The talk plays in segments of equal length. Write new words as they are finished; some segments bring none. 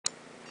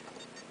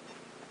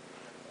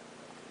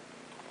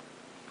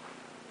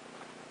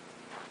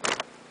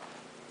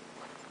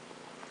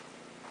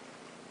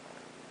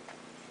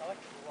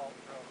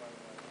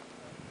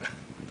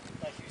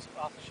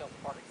off-the-shelf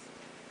parts.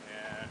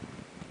 Yeah.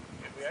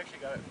 If we actually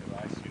got it for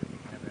last year, we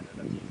never ended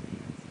up using it.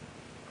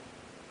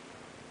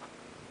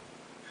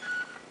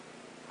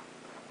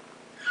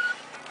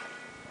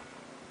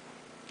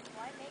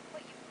 Why make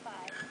what you can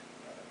buy?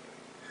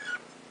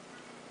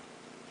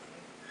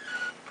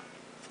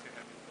 It's too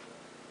heavy for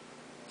that.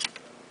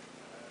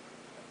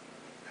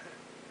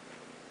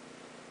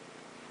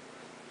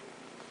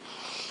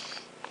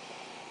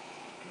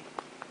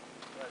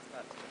 Well, it's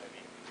not too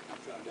heavy. I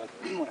found out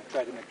when I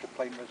tried to make the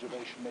plane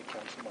reservation, they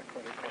canceled my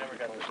credit card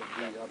because of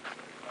the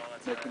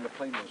making the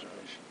plane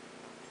reservation.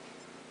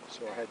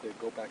 So I had to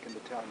go back into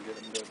town and get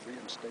them to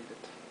reinstate it.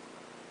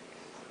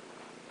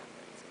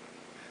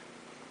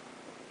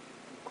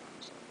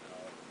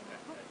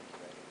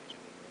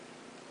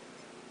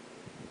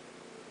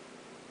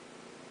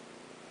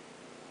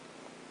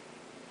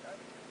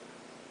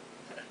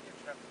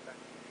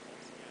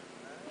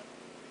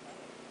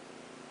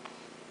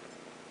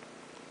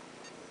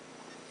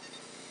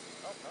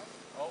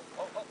 Oh.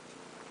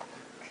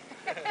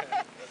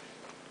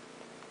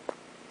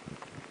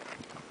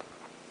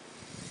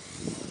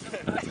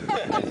 It's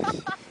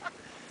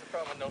a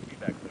problem with no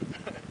feedback loop.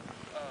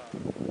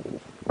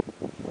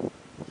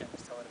 Can't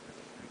just tell it if there's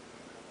a freak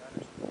around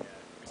or something.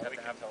 Yeah, we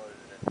just have to tell it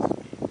at the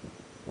speed.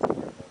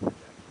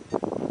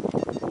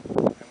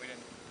 And we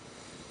didn't.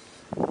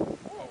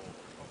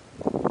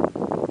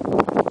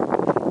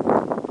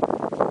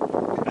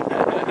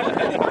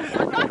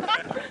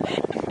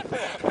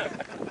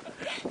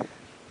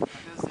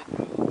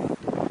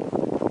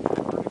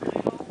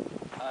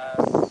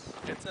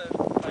 It's a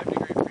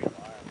 5-degree freedom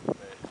arm,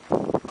 but if it's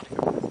heavy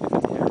correctly,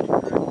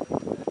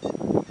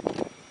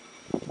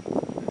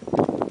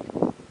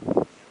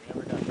 we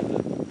never got the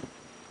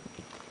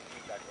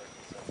feedback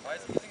working. So why is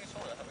it using his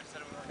shoulder? I thought we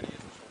said we weren't going to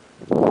use the shoulder.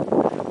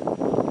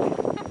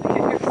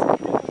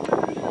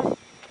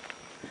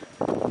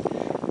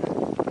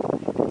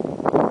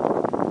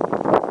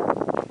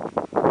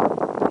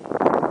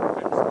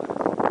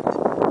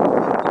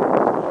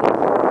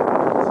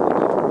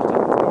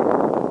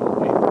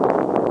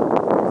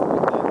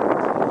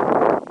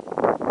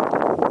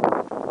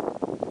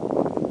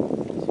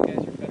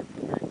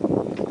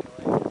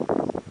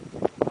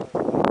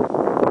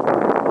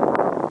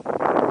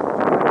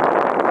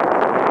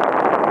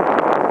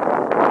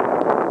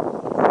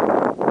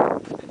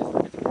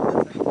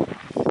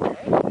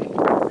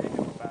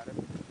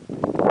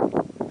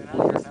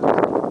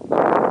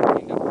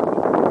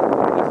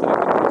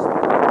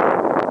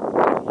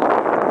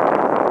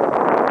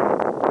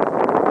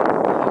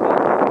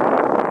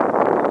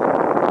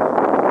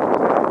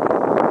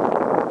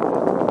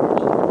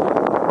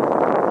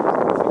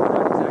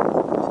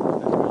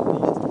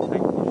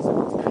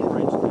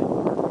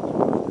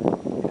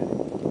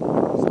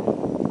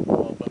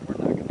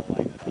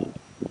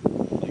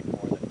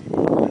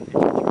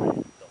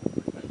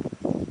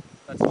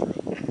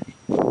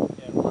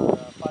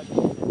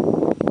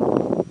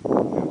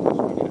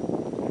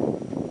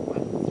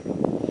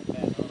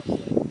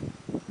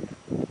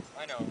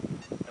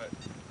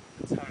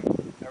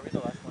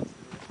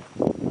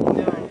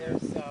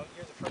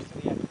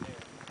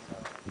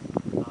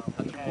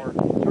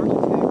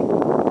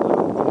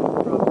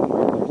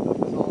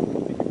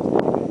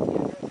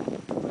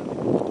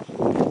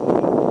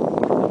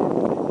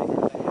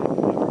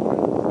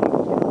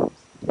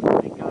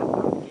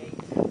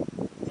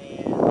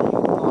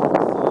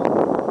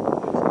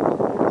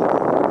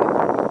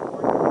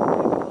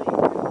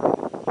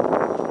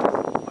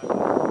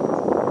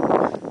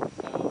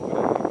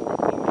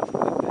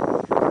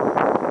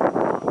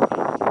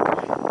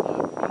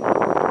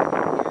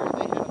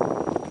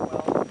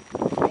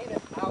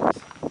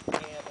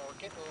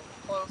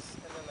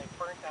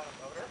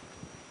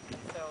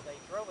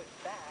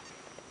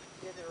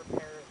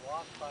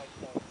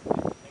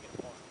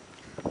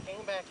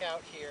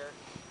 Out here,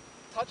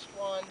 touched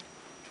one,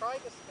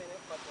 tried to spin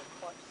it, but the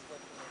clutch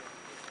slipped and made it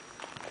pieces.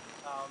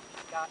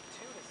 Got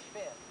two to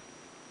spin,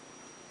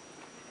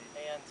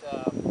 and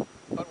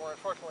but were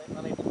unfortunately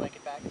unable to make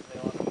it back because they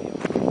lost the video.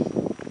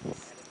 Had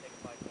to take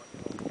a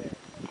 5.0 there.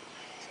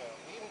 So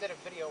we even did a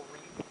video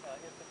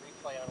instant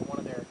replay on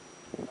one of their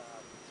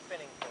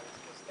spinning things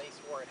because they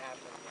swore it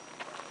happened.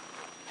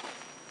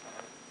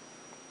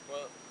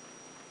 Well,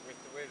 with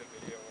the way the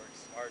video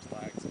works, ours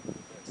lags a little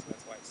bit, so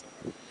that's why it's so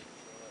hard to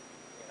control it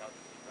without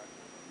the feedback.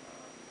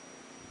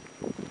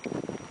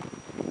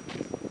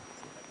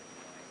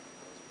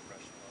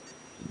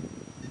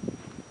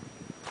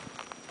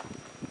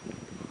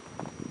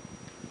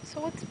 So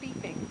what's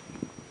beeping?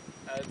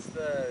 It's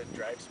the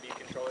drive speed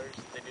controllers.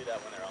 They do that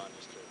when they're on,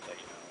 just to let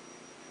you know.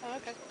 Oh,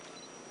 okay.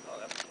 Oh,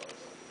 that was close.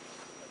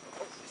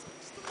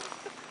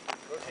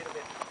 Rotate a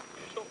bit.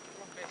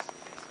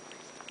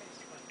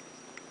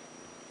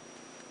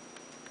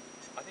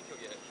 I think you'll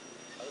get it.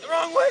 The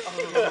wrong way!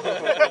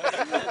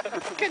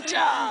 Good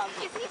job!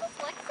 Is he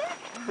dyslexic?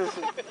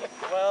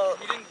 Well,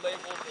 he didn't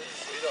label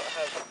this. We don't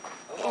have.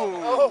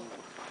 Oh!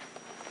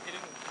 He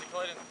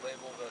probably didn't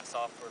label the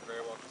software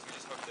very well because we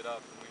just hooked it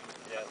up and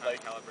we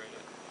calibrated.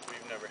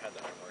 We've never had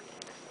the arm working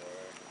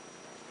before.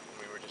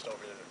 We just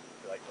over the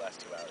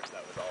last 2 hours.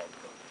 That was all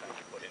the time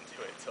you put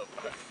into it so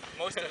far.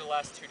 Most of the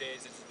last 2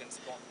 days has been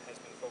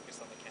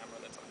focused on the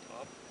camera that's on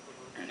top,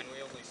 and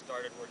we only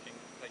started working,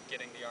 like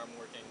getting the arm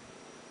working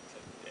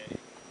today.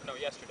 No,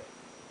 yesterday.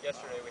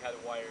 Yesterday we had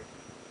it wired,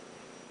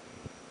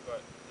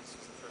 but this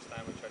is the first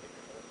time we tried to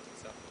control it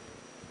this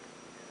afternoon.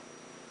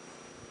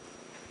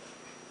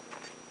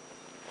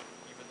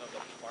 Even though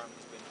the arm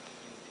has been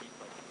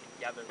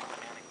together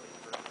mechanically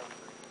for over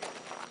a year.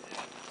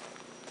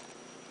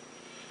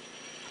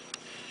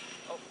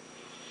 Oh,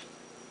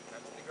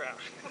 that's the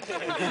ground.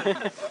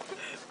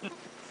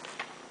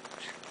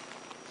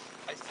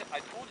 I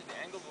told you the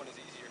angled one is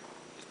easier,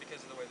 just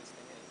because of the way this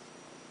thing is.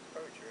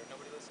 Probably true.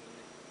 Nobody listened to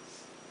me.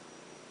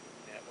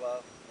 Yeah,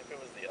 well, if it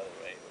was the other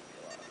way, it would be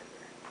a lot harder.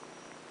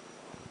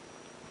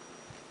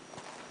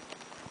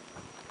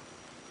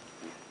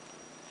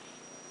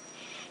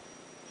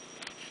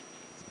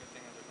 It's a good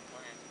thing they're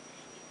compliant.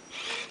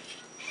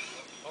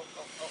 Oh,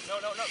 no. Now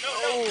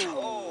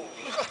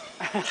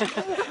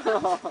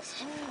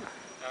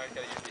I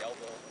gotta use the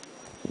elbow.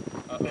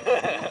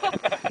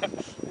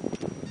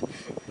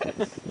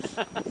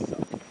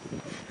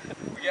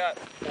 We got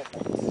 4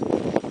 points.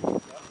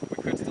 We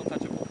could still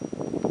touch a ball.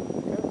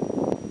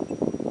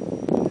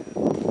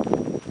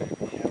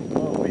 Yeah,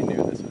 well, we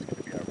knew this was going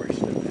to be our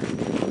worst event.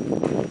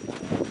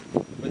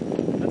 But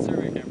that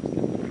survey camera's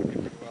going to do pretty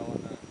well on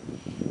that.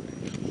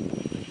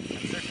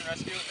 And search and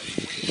rescue,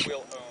 we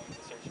will own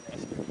the search and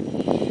rescue.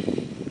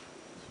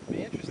 Should be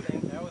interesting.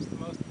 That was the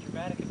most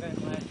dramatic event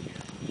last year.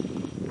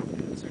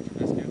 The search and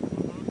rescue.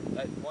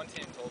 One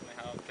team told me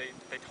how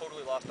they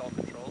totally lost all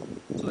control,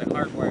 so they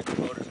hardwired the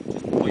motors and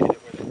just pointed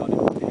it where they thought it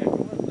would be. I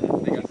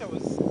think that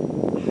was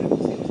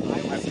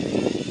Iowa City.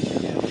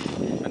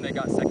 Yeah. And they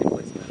got second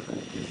place in that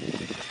event because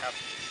they just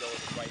happened to go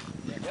the right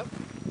direction. Yep.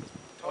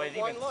 Well, it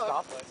even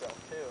stopped itself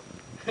too.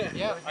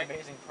 Yeah. That was the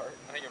amazing part.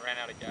 I think it ran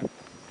out of gas.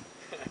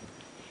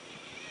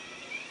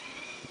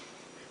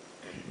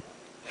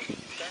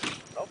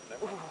 Oh,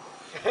 never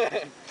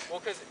mind. Well,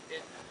 because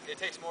it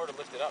takes more to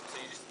lift it up, so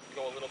you just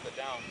go a little bit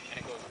down, and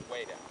it goes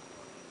way down.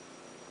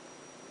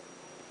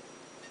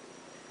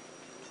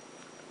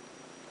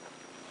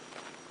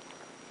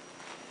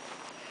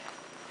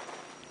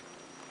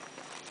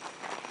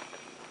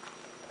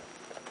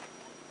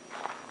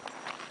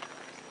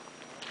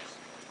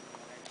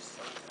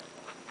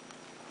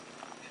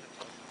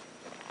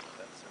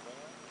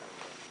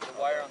 The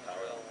wire on the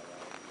drill.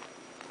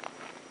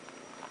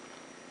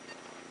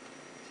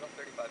 It's about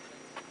 35 minutes.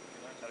 You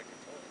learn how to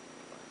control it.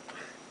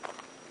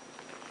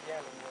 Yeah,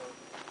 we were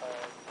not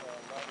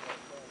that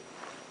good.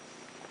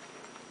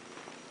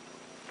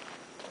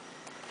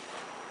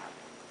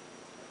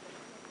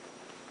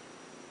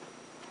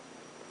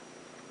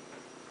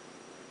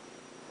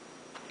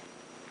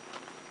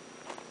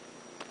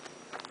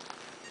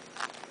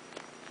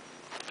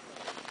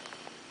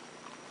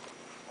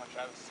 Watch, I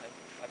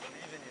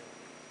believe in you.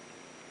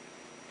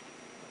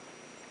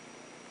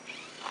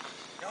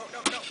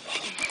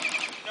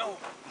 No!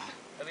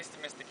 At least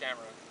you missed the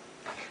camera.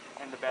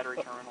 And the battery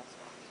terminals.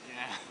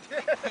 Yeah.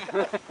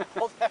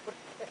 Well, that would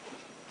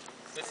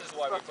This is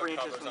why we About 3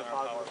 put inches covers from on the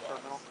our power positive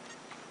box. terminal.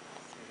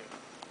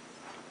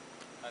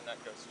 And that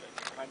goes straight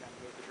to Might not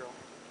move the drill.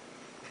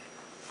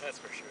 That's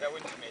for sure. That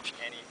wouldn't make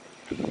anything.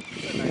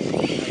 It's a nice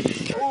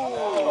start.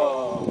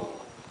 Oh.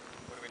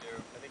 What do we do?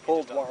 I think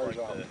Pulled you just wires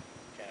unplugged off.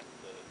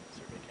 the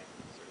survey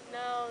camera.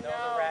 No, no,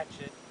 the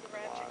ratchet. The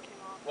ratchet came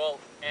off. Well,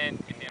 and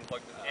he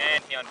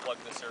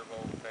unplugged the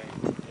servo thing.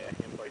 Yeah,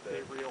 he unplugged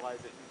They the...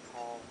 realize it and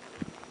call.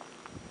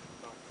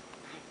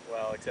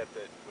 Well, except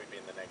that we'd be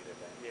in the negative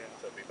end. Yeah.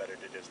 So it'd be better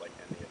to just, like,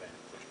 end the event.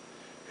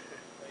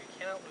 You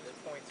cannot lose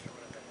points from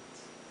an event.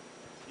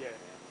 Yeah.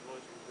 Well,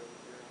 it's really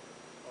zero.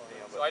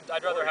 You know, So but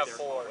I'd rather have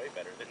four 4. is way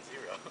better than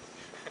 0.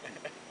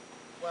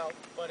 Well,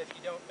 but if you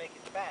don't make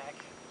it back,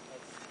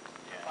 that's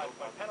Yeah.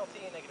 5-point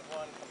penalty, -1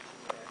 comes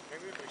to 0.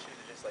 Maybe we should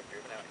have just, like,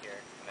 driven out here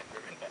and then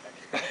driven back.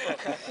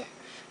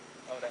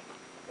 Oh, that.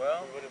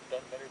 Well, We would have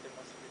done better than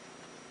most of it.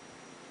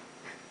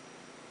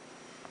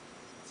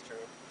 it's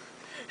true.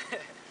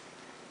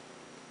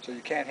 So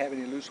you can't have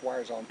any loose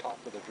wires on top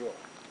of the drill.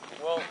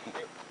 Well,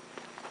 Yeah.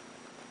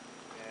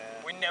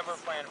 we never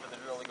planned for the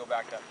drill to go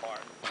back that far.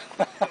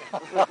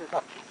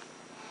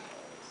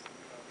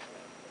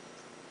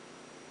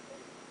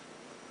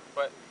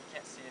 But you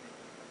can't see anything.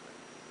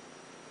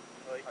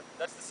 Like,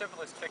 That's the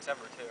simplest fix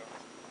ever, too.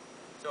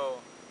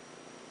 So,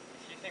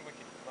 if you think we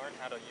could learn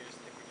how to use,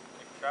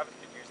 if Travis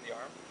could use the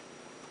arm,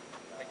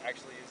 like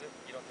actually use it,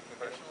 you don't think we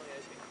could? personally, I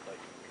think, like,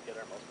 we get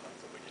our most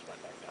points if we just went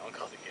back down and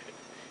called it good.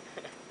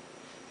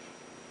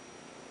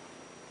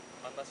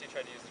 Unless you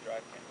try to use the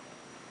drive camera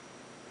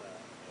Yeah,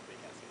 we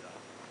can't see that.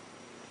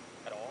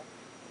 at all.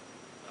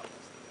 No,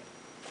 most of it.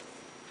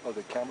 Oh,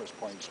 the camera's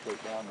pointing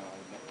straight down now,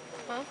 isn't it?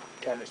 Huh?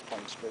 Camera's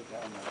pointing straight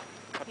down now.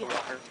 Cut the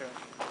wire to it.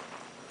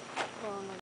 Well,